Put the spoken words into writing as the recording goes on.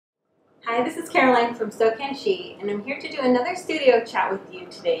Hi, this is Caroline from SewCanShe, and I'm here to do another studio chat with you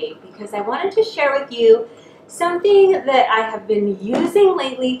today because I wanted to share with you something that I have been using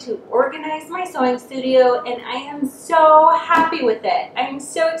lately to organize my sewing studio, and I am so happy with it. I'm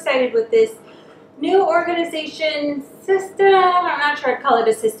so excited with this new organization system. I'm not sure I'd call it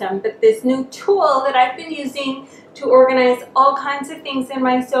a system, but this new tool that I've been using to organize all kinds of things in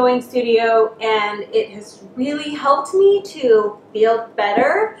my sewing studio, and it has really helped me to feel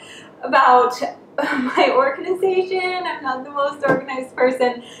better about my organization. I'm not the most organized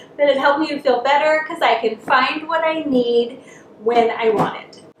person, but it helped me to feel better because I can find what I need when I want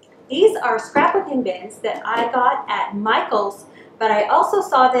it. These are scrapbooking bins that I got at Michael's, but I also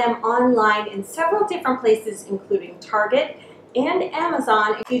saw them online in several different places, including Target and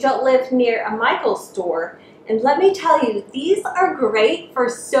Amazon if you don't live near a Michael's store. And let me tell you, these are great for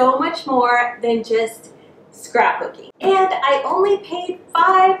so much more than just scrapbooking. And I only paid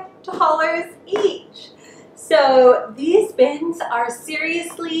 $5 each. So these bins are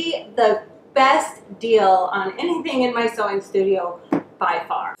seriously the best deal on anything in my sewing studio by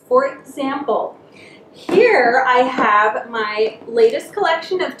far. For example, here I have my latest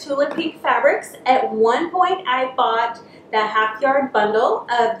collection of Tulip Pink fabrics. At one point I bought the half-yard bundle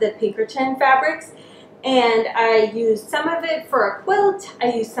of the Pinkerton fabrics, and I used some of it for a quilt, I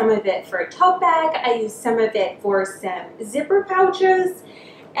used some of it for a tote bag, I used some of it for some zipper pouches,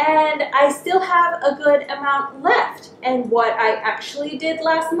 and I still have a good amount left. And what I actually did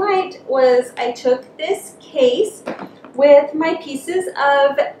last night was I took this case with my pieces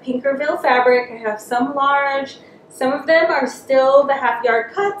of Pinkerville fabric. I have some large, some of them are still the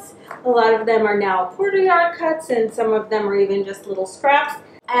half-yard cuts, a lot of them are now quarter-yard cuts, and some of them are even just little scraps.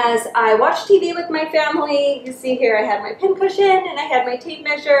 As I watched TV with my family, you see here I had my pincushion and I had my tape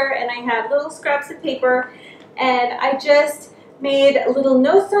measure and I had little scraps of paper, and I just made little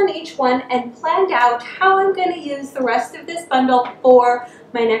notes on each one and planned out how I'm going to use the rest of this bundle for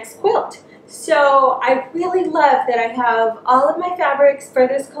my next quilt. So I really love that I have all of my fabrics for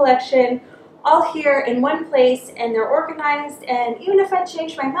this collection all here in one place, and they're organized, and even if I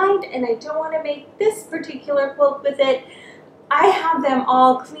change my mind and I don't want to make this particular quilt with it, I have them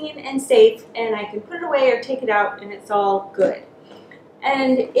all clean and safe, and I can put it away or take it out and it's all good.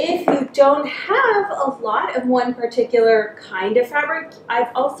 And if you don't have a lot of one particular kind of fabric,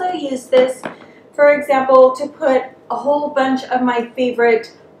 I've also used this, for example, to put a whole bunch of my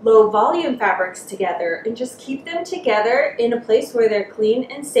favorite low volume fabrics together and just keep them together in a place where they're clean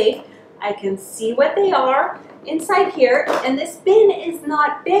and safe. I can see what they are inside here, and this bin is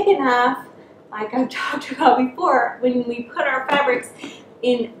not big enough, like I've talked about before. When we put our fabrics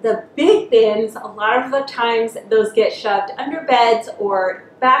in the big bins, a lot of the times those get shoved under beds or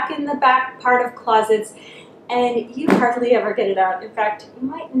back in the back part of closets, and you hardly ever get it out. In fact, you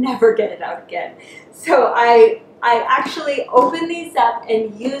might never get it out again. So I actually open these up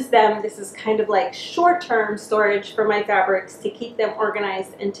and use them. This is kind of like short-term storage for my fabrics to keep them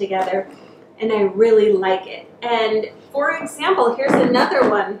organized and together, and I really like it. And for example, here's another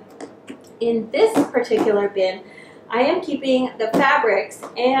one. In this particular bin, I am keeping the fabrics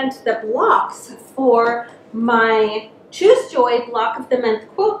and the blocks for my Choose Joy Block of the Month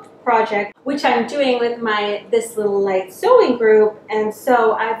quilt project, which I'm doing with this little light sewing group. And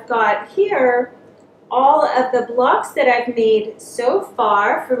so I've got here all of the blocks that I've made so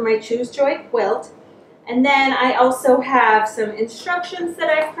far for my Choose Joy quilt. And then I also have some instructions that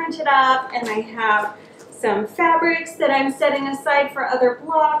I've printed up, and I have some fabrics that I'm setting aside for other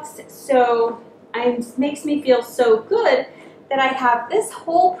blocks. So it makes me feel so good that I have this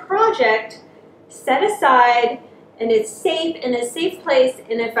whole project set aside, and it's safe in a safe place.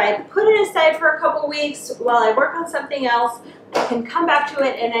 And if I put it aside for a couple weeks while I work on something else, I can come back to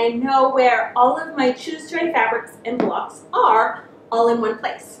it and I know where all of my Choose Joy fabrics and blocks are, all in one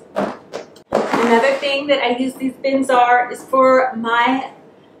place. Another thing that I use these bins is for my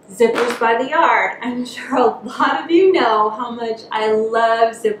zippers by the yard. I'm sure a lot of you know how much I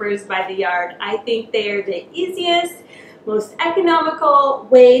love zippers by the yard. I think they are the easiest, most economical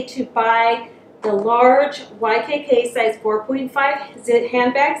way to buy the large YKK size 4.5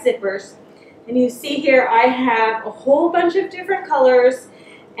 handbag zippers. And you see here I have a whole bunch of different colors,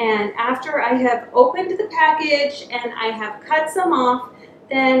 and after I have opened the package and I have cut some off,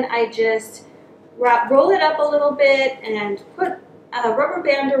 then I just roll it up a little bit and put a rubber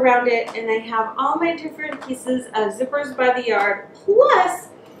band around it, and I have all my different pieces of zippers by the yard. Plus,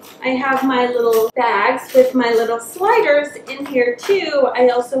 I have my little bags with my little sliders in here too. I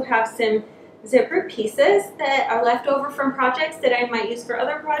also have some zipper pieces that are left over from projects that I might use for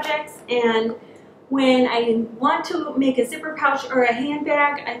other projects, and when I want to make a zipper pouch or a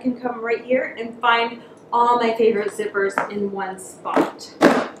handbag, I can come right here and find all my favorite zippers in one spot.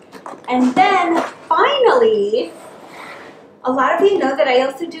 And then finally, a lot of you know that I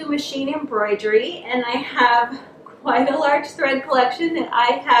also do machine embroidery, and I have quite a large thread collection that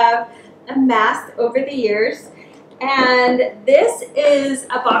I have amassed over the years. And this is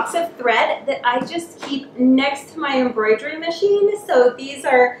a box of thread that I just keep next to my embroidery machine. So these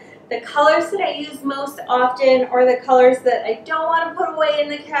are the colors that I use most often, or the colors that I don't want to put away in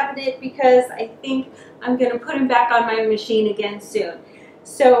the cabinet because I think I'm going to put them back on my machine again soon.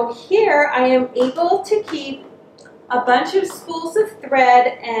 So here I am able to keep a bunch of spools of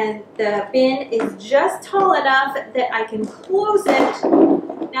thread, and the bin is just tall enough that I can close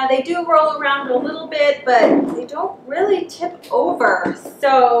it. Now they do roll around a little bit, but they don't really tip over.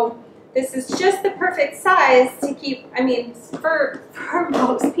 So this is just the perfect size to keep, I mean, for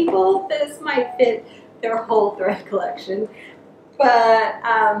most people, this might fit their whole thread collection. But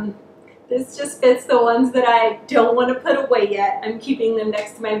this just fits the ones that I don't want to put away yet. I'm keeping them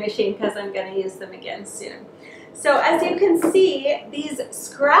next to my machine because I'm going to use them again soon. So as you can see, these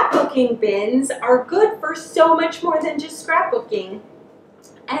scrapbooking bins are good for so much more than just scrapbooking.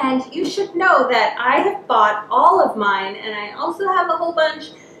 And you should know that I have bought all of mine, and I also have a whole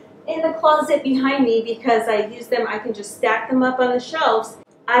bunch in the closet behind me because I use them. I can just stack them up on the shelves.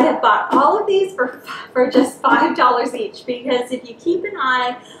 I have bought all of these for just $5 each, because if you keep an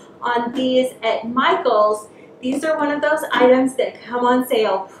eye on these at Michael's, these are one of those items that come on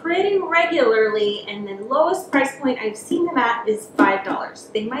sale pretty regularly, and the lowest price point I've seen them at is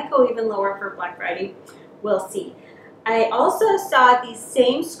 $5. They might go even lower for Black Friday. We'll see. I also saw these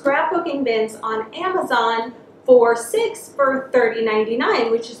same scrapbooking bins on Amazon for 6 for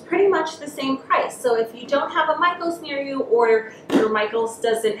 $30.99, which is pretty much the same price. So if you don't have a Michael's near you, or your Michael's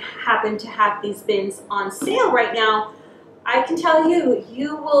doesn't happen to have these bins on sale right now, I can tell you,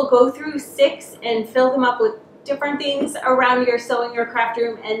 you will go through 6 and fill them up with different things around your sewing or craft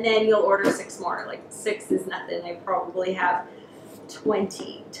room, and then you'll order 6 more. Like 6 is nothing. I probably have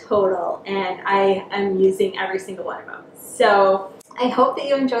 20 total, and I am using every single one of them. So I hope that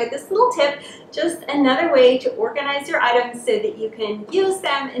you enjoyed this little tip. Just another way to organize your items so that you can use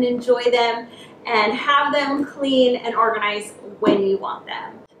them and enjoy them and have them clean and organized when you want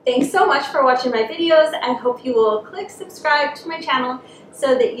them. Thanks so much for watching my videos. I hope you will click subscribe to my channel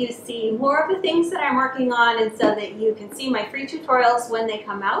so that you see more of the things that I'm working on, and so that you can see my free tutorials when they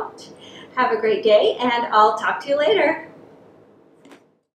come out. Have a great day, and I'll talk to you later.